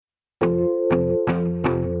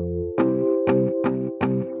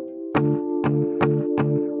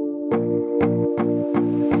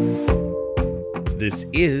This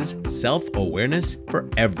is Self-Awareness for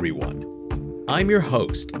Everyone. I'm your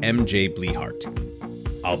host, MJ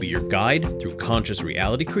Bleehart. I'll be your guide through conscious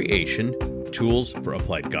reality creation, tools for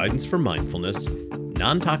applied guidance for mindfulness,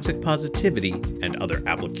 non-toxic positivity, and other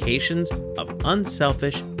applications of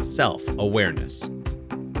unselfish self-awareness.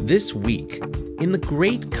 This week, in the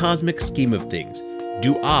great cosmic scheme of things,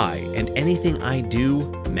 do I and anything I do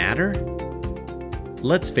matter?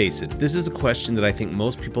 Let's face it, this is a question that I think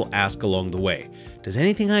most people ask along the way. Does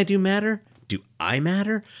anything I do matter? Do I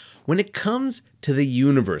matter? When it comes to the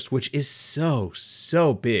universe, which is so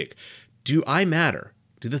big, do I matter?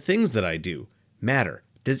 Do the things that I do matter?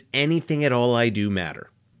 Does anything at all I do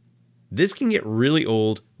matter? This can get really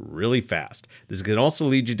old really fast. This can also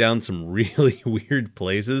lead you down some really weird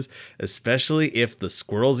places, especially if the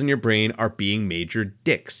squirrels in your brain are being major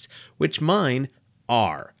dicks, which mine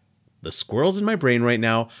are. The squirrels in my brain right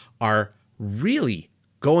now are really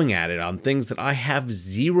going at it on things that I have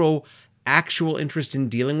zero actual interest in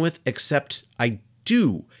dealing with, except I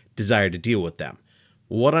do desire to deal with them.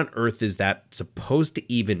 What on earth is that supposed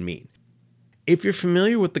to even mean? If you're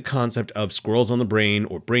familiar with the concept of squirrels on the brain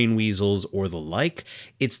or brain weasels or the like,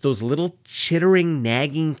 it's those little chittering,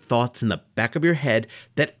 nagging thoughts in the back of your head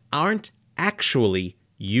that aren't actually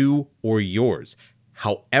you or yours.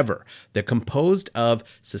 However, they're composed of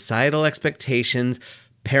societal expectations,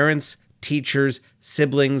 parents, teachers,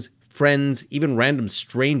 siblings, friends, even random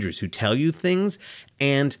strangers who tell you things,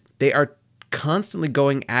 and they are constantly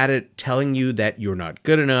going at it, telling you that you're not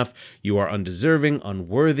good enough, you are undeserving,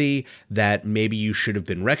 unworthy, that maybe you should have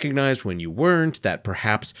been recognized when you weren't, that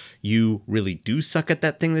perhaps you really do suck at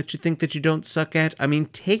that thing that you think that you don't suck at. I mean,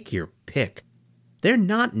 take your pick. They're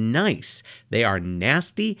not nice. They are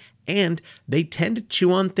nasty, and they tend to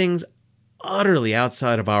chew on things utterly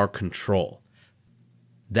outside of our control.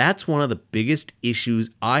 That's one of the biggest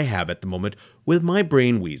issues I have at the moment with my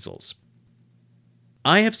brain weasels.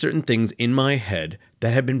 I have certain things in my head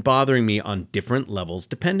that have been bothering me on different levels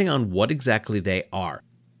depending on what exactly they are.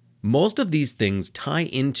 Most of these things tie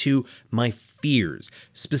into my fears,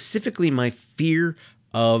 specifically my fear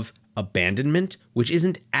of abandonment, which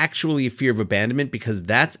isn't actually a fear of abandonment because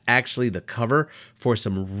that's actually the cover for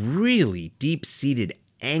some really deep-seated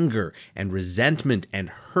anger and resentment and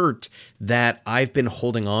hurt that I've been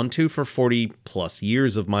holding on to for 40 plus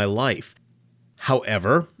years of my life.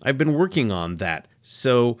 However, I've been working on that,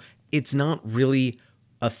 so it's not really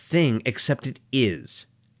a thing, except it is.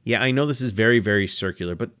 Yeah, I know this is very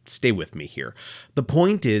circular, but stay with me here. The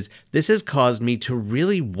point is, this has caused me to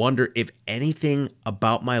really wonder if anything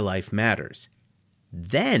about my life matters.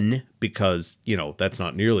 Then, because, that's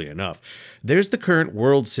not nearly enough, there's the current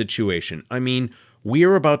world situation. I mean, we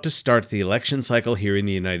are about to start the election cycle here in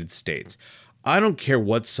the United States. I don't care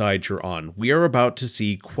what side you're on. We are about to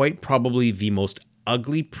see quite probably the most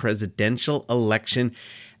ugly presidential election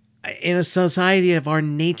in a society of our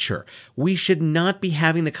nature. We should not be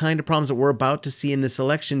having the kind of problems that we're about to see in this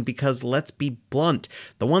election because, let's be blunt,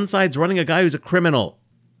 the one side's running a guy who's a criminal.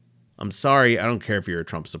 I'm sorry, I don't care if you're a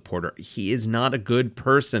Trump supporter. He is not a good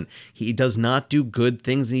person. He does not do good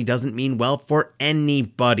things, and he doesn't mean well for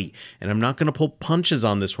anybody. And I'm not going to pull punches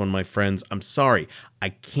on this one, my friends. I'm sorry. I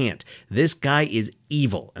can't. This guy is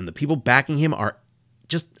evil, and the people backing him are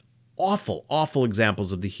just awful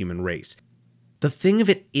examples of the human race. The thing of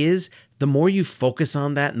it is, the more you focus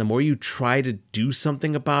on that and the more you try to do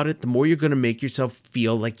something about it, the more you're going to make yourself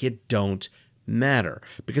feel like you don't matter.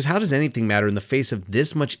 Because how does anything matter in the face of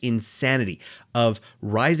this much insanity, of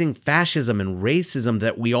rising fascism and racism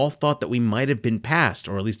that we all thought that we might have been past,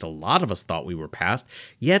 or at least a lot of us thought we were past,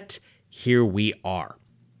 yet here we are.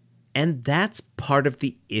 And that's part of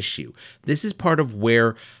the issue. This is part of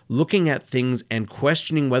where looking at things and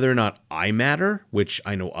questioning whether or not I matter, which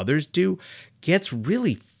I know others do, gets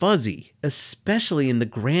really fuzzy, especially in the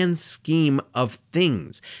grand scheme of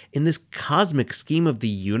things. In this cosmic scheme of the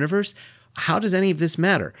universe, how does any of this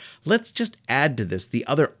matter? Let's just add to this the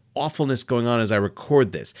other awfulness going on as I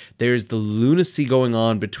record this. There's the lunacy going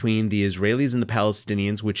on between the Israelis and the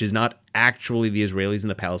Palestinians, which is not actually the Israelis and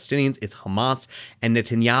the Palestinians, it's Hamas and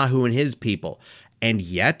Netanyahu and his people. And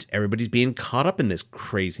yet, everybody's being caught up in this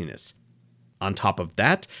craziness. On top of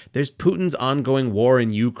that, there's Putin's ongoing war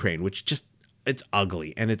in Ukraine, which it's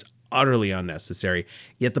ugly and it's utterly unnecessary.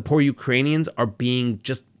 Yet the poor Ukrainians are being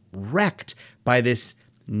just wrecked by this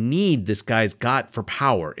need this guy's got for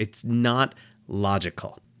power. It's not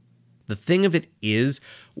logical. The thing of it is,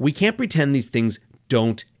 we can't pretend these things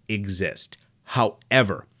don't exist.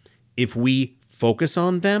 However, if we focus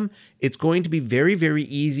on them, it's going to be very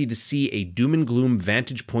easy to see a doom and gloom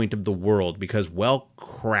vantage point of the world because, well,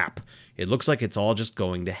 crap, it looks like it's all just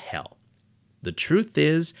going to hell. The truth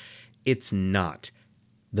is, it's not.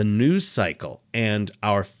 The news cycle and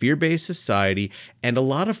our fear-based society and a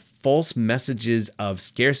lot of false messages of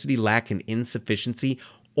scarcity, lack, and insufficiency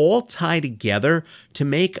all tie together to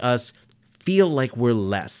make us feel like we're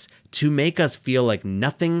less, to make us feel like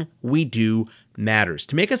nothing we do matters,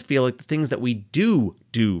 to make us feel like the things that we do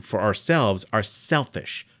for ourselves are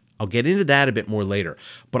selfish. I'll get into that a bit more later,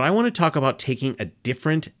 but I want to talk about taking a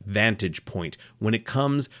different vantage point when it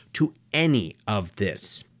comes to any of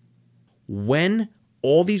this. When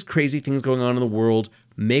all these crazy things going on in the world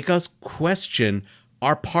make us question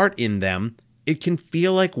our part in them, it can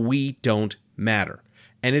feel like we don't matter.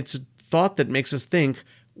 And it's a thought that makes us think,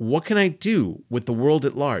 what can I do with the world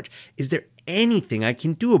at large? Is there anything I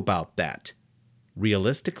can do about that?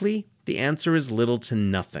 Realistically, the answer is little to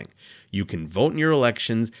nothing. You can vote in your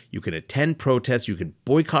elections, you can attend protests, you can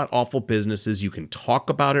boycott awful businesses, you can talk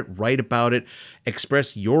about it, write about it,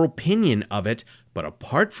 express your opinion of it, but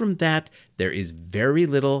apart from that, there is very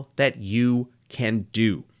little that you can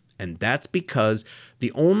do. And that's because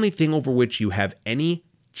the only thing over which you have any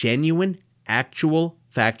genuine, actual,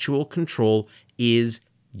 factual control is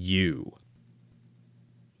you.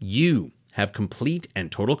 You have complete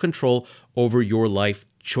and total control over your life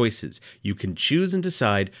choices. You can choose and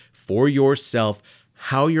decide for yourself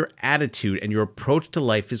how your attitude and your approach to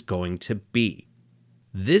life is going to be.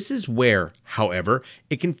 This is where, however,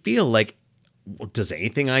 it can feel like, does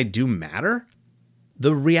anything I do matter?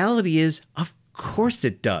 The reality is, of course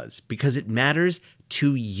it does, because it matters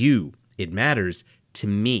to you. It matters to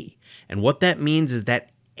me. And what that means is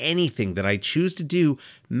that anything that I choose to do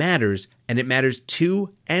matters, and it matters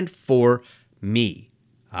to and for me.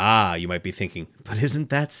 You might be thinking, but isn't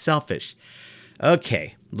that selfish?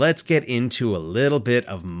 Okay, let's get into a little bit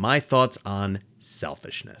of my thoughts on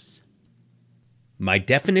selfishness. My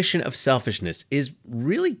definition of selfishness is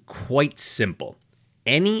really quite simple.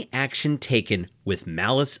 Any action taken with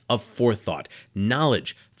malice of forethought,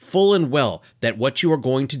 knowledge full and well that what you are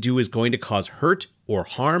going to do is going to cause hurt or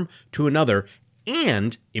harm to another,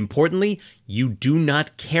 and, importantly, you do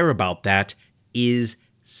not care about that, is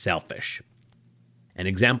selfish. An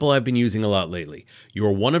example I've been using a lot lately.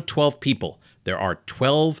 You're one of 12 people. There are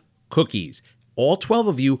 12 cookies. All 12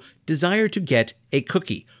 of you desire to get a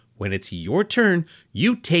cookie. When it's your turn,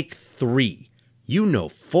 you take 3. You know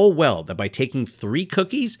full well that by taking 3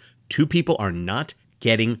 cookies, 2 people are not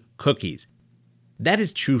getting cookies. That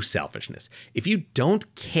is true selfishness. If you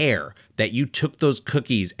don't care that you took those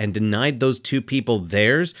cookies and denied those 2 people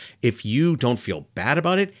theirs, if you don't feel bad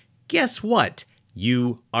about it, guess what?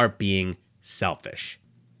 You are being selfish.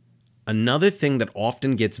 Another thing that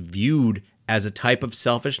often gets viewed as a type of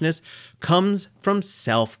selfishness comes from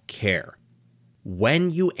self-care. When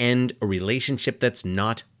you end a relationship that's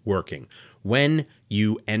not working, when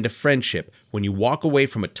you end a friendship, when you walk away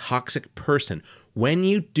from a toxic person, when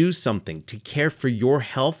you do something to care for your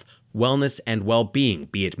health, wellness, and well-being,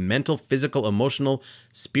 be it mental, physical, emotional,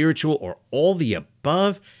 spiritual, or all the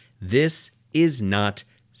above, this is not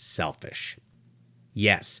selfish.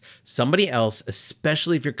 Yes, somebody else,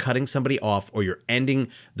 especially if you're cutting somebody off or you're ending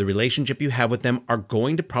the relationship you have with them, are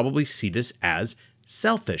going to probably see this as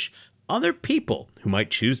selfish. Other people who might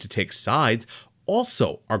choose to take sides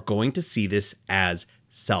also are going to see this as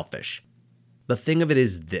selfish. The thing of it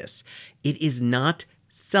is this: it is not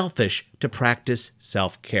selfish to practice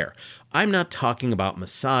self-care. I'm not talking about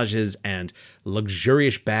massages and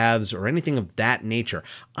luxurious baths or anything of that nature.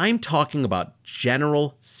 I'm talking about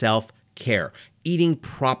general self-care, eating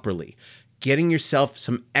properly, getting yourself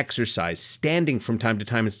some exercise, standing from time to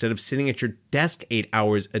time instead of sitting at your desk 8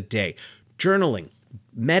 hours a day, journaling,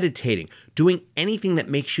 meditating, doing anything that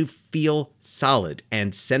makes you feel solid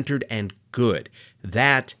and centered and good.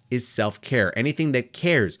 That is self-care. Anything that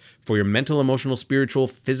cares for your mental, emotional, spiritual,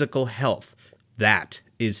 physical health, that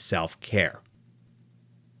is self-care.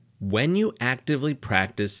 When you actively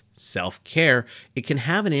practice self-care, it can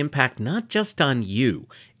have an impact not just on you.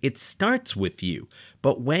 It starts with you.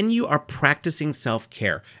 But when you are practicing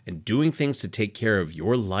self-care and doing things to take care of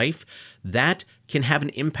your life, that can have an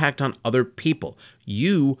impact on other people.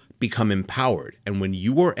 You become empowered. And when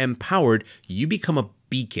you are empowered, you become a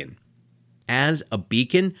beacon. As a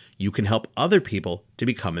beacon, you can help other people to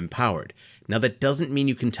become empowered. Now, that doesn't mean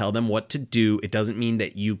you can tell them what to do. It doesn't mean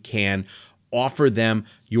that you can offer them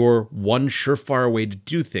your one surefire way to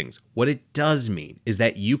do things. What it does mean is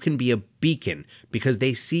that you can be a beacon because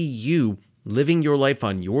they see you living your life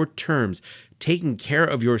on your terms, taking care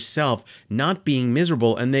of yourself, not being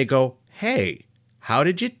miserable, and they go, hey, how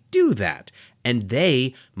did you do that? And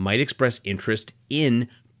they might express interest in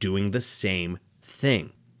doing the same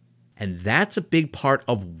thing. And that's a big part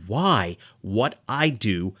of why what I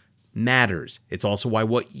do matters. It's also why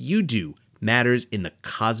what you do matters in the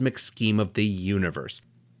cosmic scheme of the universe.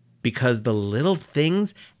 Because the little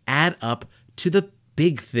things add up to the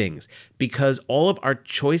big things. Because all of our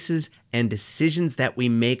choices and decisions that we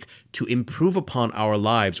make to improve upon our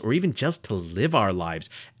lives, or even just to live our lives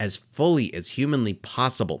as fully as humanly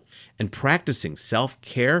possible, and practicing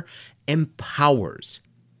self-care empowers.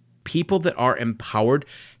 People that are empowered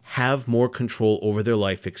have more control over their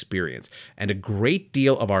life experience. And a great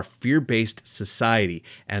deal of our fear-based society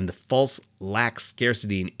and the false lack,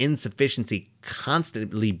 scarcity, and insufficiency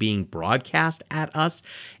constantly being broadcast at us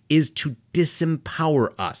is to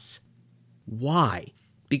disempower us. Why?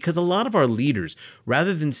 Because a lot of our leaders,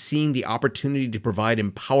 rather than seeing the opportunity to provide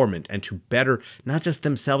empowerment and to better not just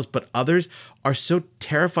themselves but others, are so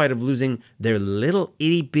terrified of losing their little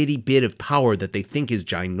itty-bitty bit of power that they think is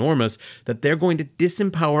ginormous that they're going to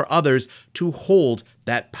disempower others to hold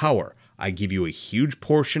that power. I give you a huge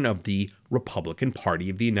portion of the Republican Party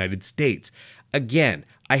of the United States. Again,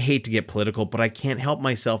 I hate to get political, but I can't help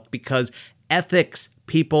myself because ethics,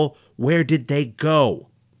 people, where did they go?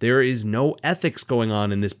 There is no ethics going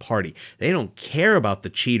on in this party. They don't care about the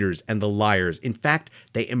cheaters and the liars. In fact,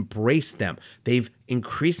 they embrace them. They've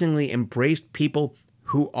increasingly embraced people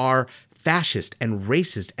who are fascist and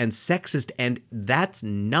racist and sexist, and that's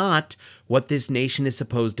not what this nation is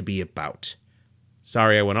supposed to be about.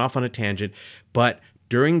 Sorry, I went off on a tangent, but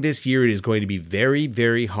during this year, it is going to be very,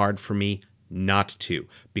 very hard for me not to,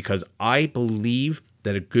 because I believe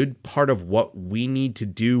that a good part of what we need to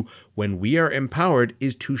do when we are empowered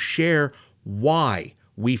is to share why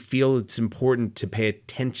we feel it's important to pay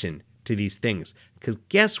attention to these things. Because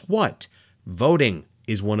guess what? Voting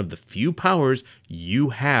is one of the few powers you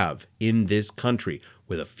have in this country.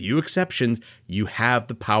 With a few exceptions, you have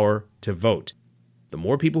the power to vote. The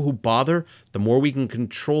more people who bother, the more we can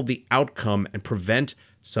control the outcome and prevent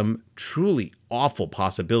some truly awful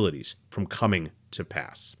possibilities from coming to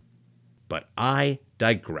pass. But I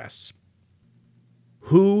digress.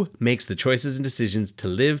 Who makes the choices and decisions to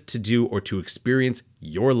live, to do, or to experience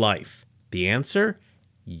your life? The answer?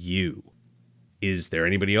 You. Is there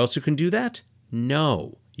anybody else who can do that?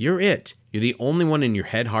 No. You're it. You're the only one in your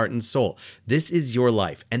head, heart, and soul. This is your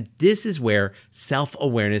life. And this is where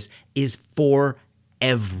self-awareness is for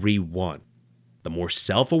everyone. The more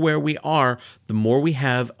self-aware we are, the more we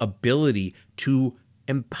have ability to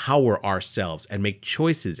empower ourselves and make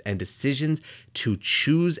choices and decisions to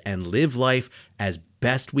choose and live life as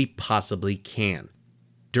best we possibly can.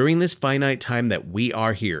 During this finite time that we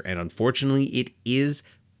are here, and unfortunately it is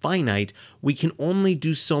finite, we can only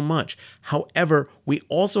do so much. However, we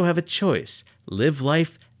also have a choice. Live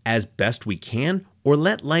life as best we can, or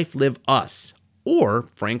let life live us. Or,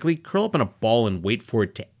 frankly, curl up in a ball and wait for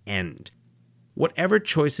it to end. Whatever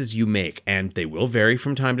choices you make, and they will vary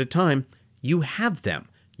from time to time, you have them.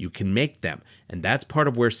 You can make them. And that's part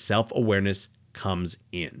of where self-awareness comes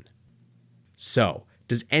in. So,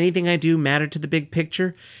 does anything I do matter to the big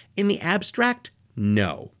picture? In the abstract,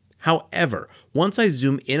 no. However, once I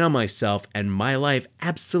zoom in on myself and my life,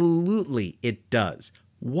 absolutely it does.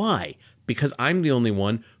 Why? Because I'm the only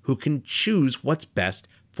one who can choose what's best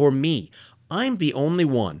for me. I'm the only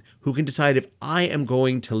one who can decide if I am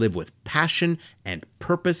going to live with passion and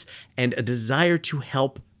purpose and a desire to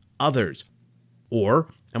help others. Or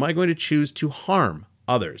am I going to choose to harm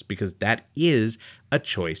others? Because that is a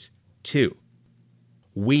choice too.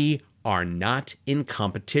 We are not in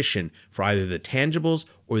competition for either the tangibles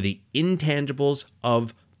or the intangibles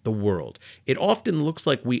of the world. It often looks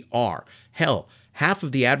like we are. Hell, half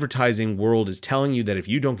of the advertising world is telling you that if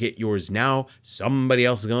you don't get yours now, somebody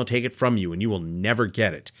else is going to take it from you and you will never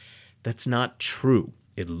get it. That's not true.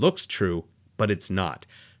 It looks true, but it's not.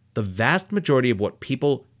 The vast majority of what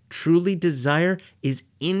people truly desire is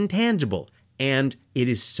intangible, and it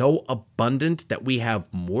is so abundant that we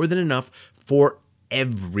have more than enough for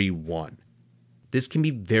everyone. This can be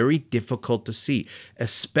very difficult to see,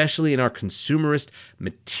 especially in our consumerist,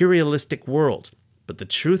 materialistic world. But the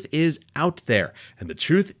truth is out there, and the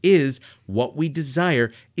truth is what we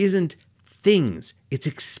desire isn't things, it's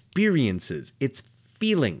experiences, it's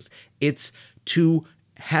feelings, it's to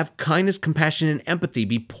have kindness, compassion, and empathy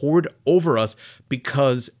be poured over us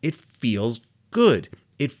because it feels good.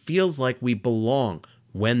 It feels like we belong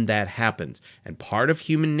when that happens. And part of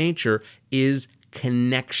human nature is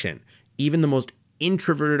connection. Even the most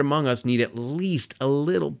introverted among us need at least a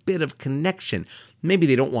little bit of connection. Maybe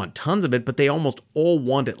they don't want tons of it, but they almost all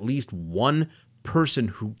want at least one person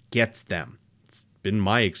who gets them. It's been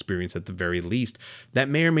my experience at the very least. That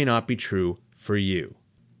may or may not be true for you.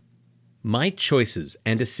 My choices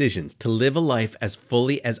and decisions to live a life as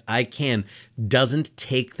fully as I can doesn't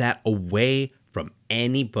take that away from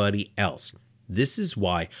anybody else. This is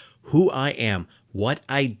why who I am, what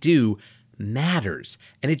I do, matters.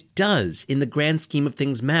 And it does, in the grand scheme of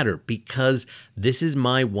things, matter, because this is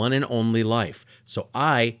my one and only life. So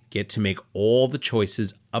I get to make all the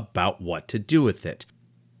choices about what to do with it.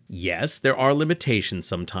 Yes, there are limitations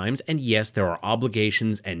sometimes, and yes, there are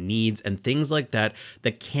obligations and needs and things like that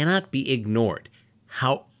that cannot be ignored.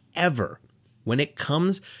 However, when it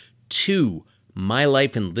comes to my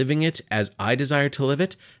life and living it as I desire to live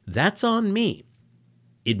it, that's on me.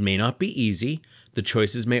 It may not be easy. The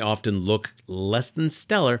choices may often look less than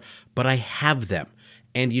stellar, but I have them.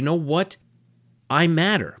 And you know what? I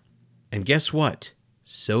matter. And guess what?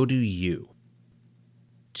 So do you.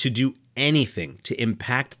 To do anything to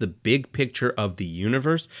impact the big picture of the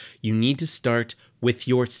universe, you need to start with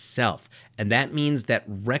yourself. And that means that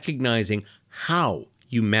recognizing how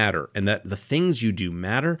you matter and that the things you do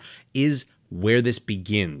matter is where this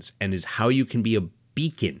begins and is how you can be a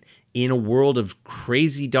beacon in a world of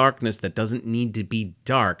crazy darkness that doesn't need to be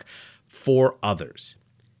dark for others.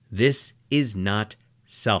 This is not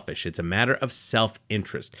selfish. It's a matter of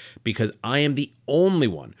self-interest because I am the only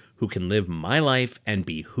one who can live my life and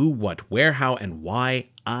be who, what, where, how, and why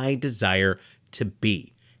I desire to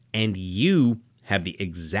be. And you have the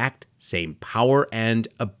exact same power and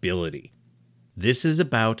ability. This is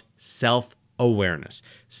about self-awareness.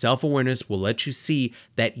 Self-awareness will let you see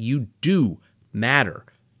that you do matter.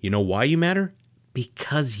 You know why you matter?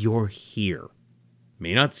 Because you're here.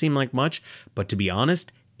 May not seem like much, but to be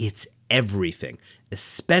honest, it's everything,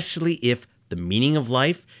 especially if the meaning of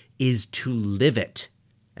life is to live it.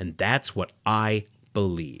 And that's what I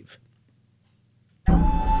believe.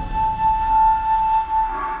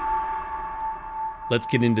 Let's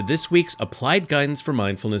get into this week's Applied Guidance for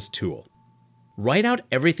Mindfulness tool. Write out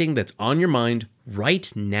everything that's on your mind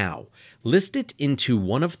right now. List it into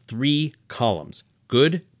one of 3 columns: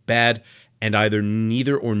 good, bad, and either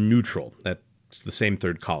neither or neutral. That's the same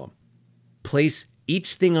third column. Place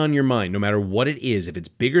each thing on your mind, no matter what it is, if it's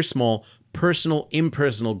big or small, personal,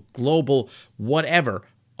 impersonal, global, whatever,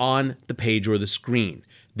 on the page or the screen.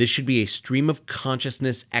 This should be a stream of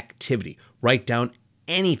consciousness activity. Write down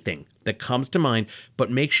anything that comes to mind, but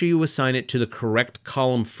make sure you assign it to the correct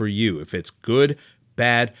column for you, if it's good,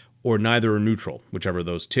 bad, or neither or neutral, whichever of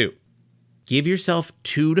those 2. Give yourself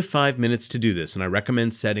 2 to 5 minutes to do this, and I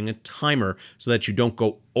recommend setting a timer so that you don't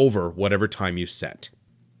go over whatever time you set.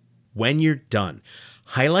 When you're done,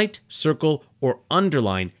 highlight, circle, or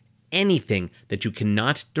underline anything that you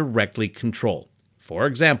cannot directly control. For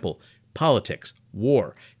example, politics,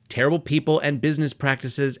 war, terrible people and business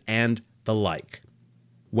practices, and the like.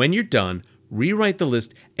 When you're done, rewrite the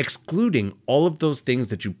list excluding all of those things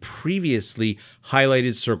that you previously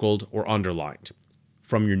highlighted, circled, or underlined.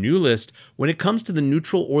 From your new list, when it comes to the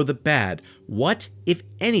neutral or the bad, what, if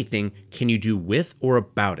anything, can you do with or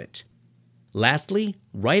about it? Lastly,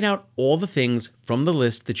 write out all the things from the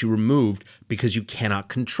list that you removed because you cannot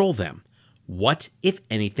control them. What, if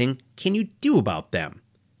anything, can you do about them?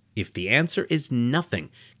 If the answer is nothing,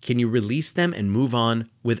 can you release them and move on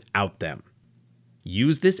without them?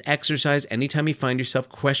 Use this exercise anytime you find yourself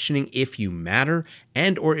questioning if you matter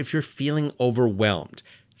and or if you're feeling overwhelmed.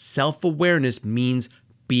 Self-awareness means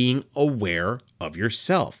being aware of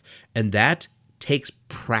yourself, and that takes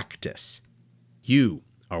practice. You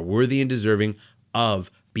are worthy and deserving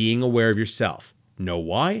of being aware of yourself. Know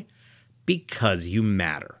why? Because you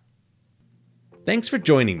matter. Thanks for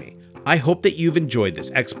joining me. I hope that you've enjoyed this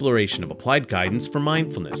exploration of applied guidance for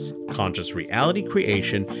mindfulness, conscious reality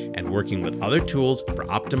creation, and working with other tools for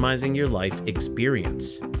optimizing your life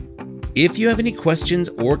experience. If you have any questions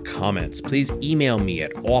or comments, please email me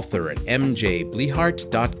at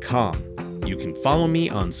author@mjblehart.com. You can follow me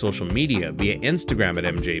on social media via Instagram at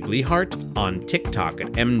mjblehart, on TikTok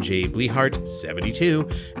at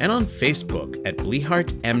mjblehart72, and on Facebook at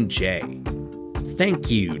blehartmj. Thank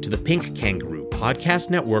you to the Pink Kangaroo Podcast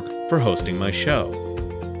Network for hosting my show.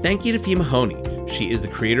 Thank you to Fee Mahoney. She is the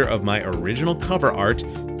creator of my original cover art.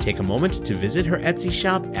 Take a moment to visit her Etsy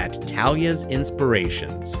shop at Talia's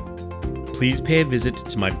Inspirations. Please pay a visit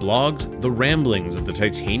to my blogs, The Ramblings of the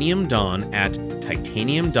Titanium Dawn at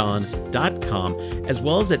titaniumdawn.com, as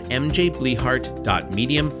well as at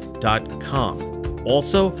mjblehart.medium.com.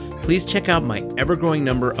 Also, please check out my ever-growing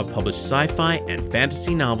number of published sci-fi and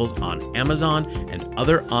fantasy novels on Amazon and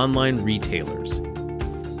other online retailers.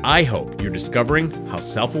 I hope you're discovering how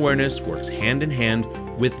self-awareness works hand in hand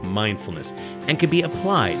with mindfulness and can be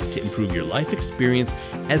applied to improve your life experience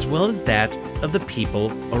as well as that of the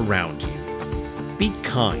people around you. Be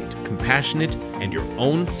kind, compassionate, and your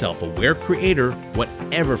own self-aware creator,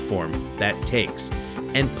 whatever form that takes.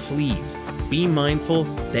 And please be mindful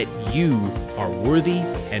that you are worthy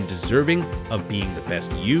and deserving of being the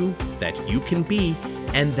best you that you can be,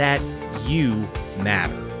 and that you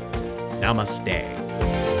matter. Namaste.